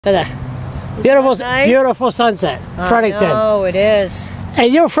Beautiful, nice? beautiful sunset. Fredericton. Oh, it is.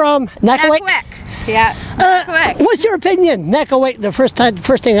 And you're from Nackawic? Nackawic. Yeah. Nackawic. What's your opinion? Nackawic, the first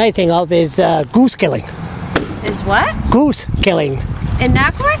thing I think of is goose killing. Is what? Goose killing. In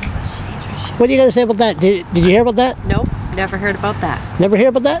Nackawic? What are you going to say about that? Did you hear about that? Nope. Never heard about that. Never hear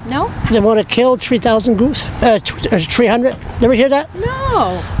about that? No. They want to kill 3,000 goose? 300? Never hear that?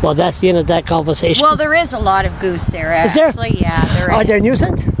 No. Well, that's the end of that conversation. Well, there is a lot of goose there, actually. Is there? Yeah, there is. Are they a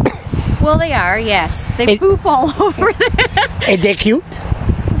nuisance? Well, they are, yes. They poop all over there. And they're cute?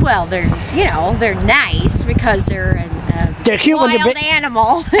 Well, they're nice because they're they're cute wild when they're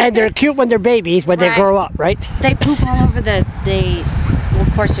animal. And they're cute when they're babies, when they Right. grow up, right? They poop all over well,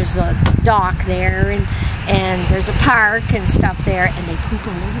 of course, there's a dock there, and there's a park and stuff there, and they poop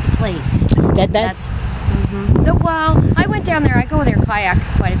all over the place. Is that bad? Well, I went down there. I go there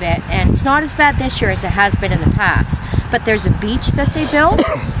kayaking quite a bit, and it's not as bad this year as it has been in the past. But there's a beach that they built,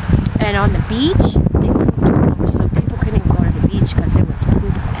 and on the beach, they pooped all over, so people couldn't even go to the beach because it was poop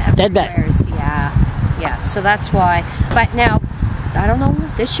everywhere. That bad? Yeah. So that's why. But now, I don't know.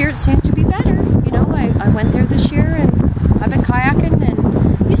 This year it seems to be better. I went there this year, and I've been kayaking,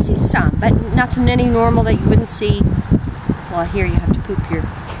 and you see some, but nothing any normal that you wouldn't see. Well, here you have to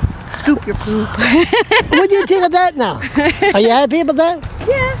scoop your poop. What do you think of that now? Are you happy about that?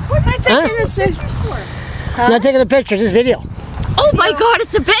 Yeah, what am I thinking this is? I'm not taking a picture, this video. Oh my God,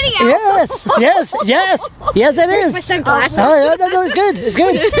 it's a video! Yes, it is. My sunglasses. Oh, no, it's good, it's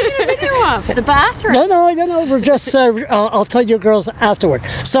good. Taking a video of the bathroom. No, we're just, I'll tell you girls afterward.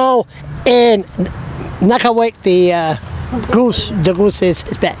 So, in Nackawic, the goose is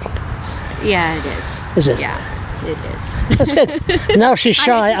bad. Yeah, it is. Is it? Yeah, it is. That's good. Now she's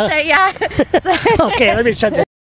shy. I hate to say yeah. Okay, let me shut this.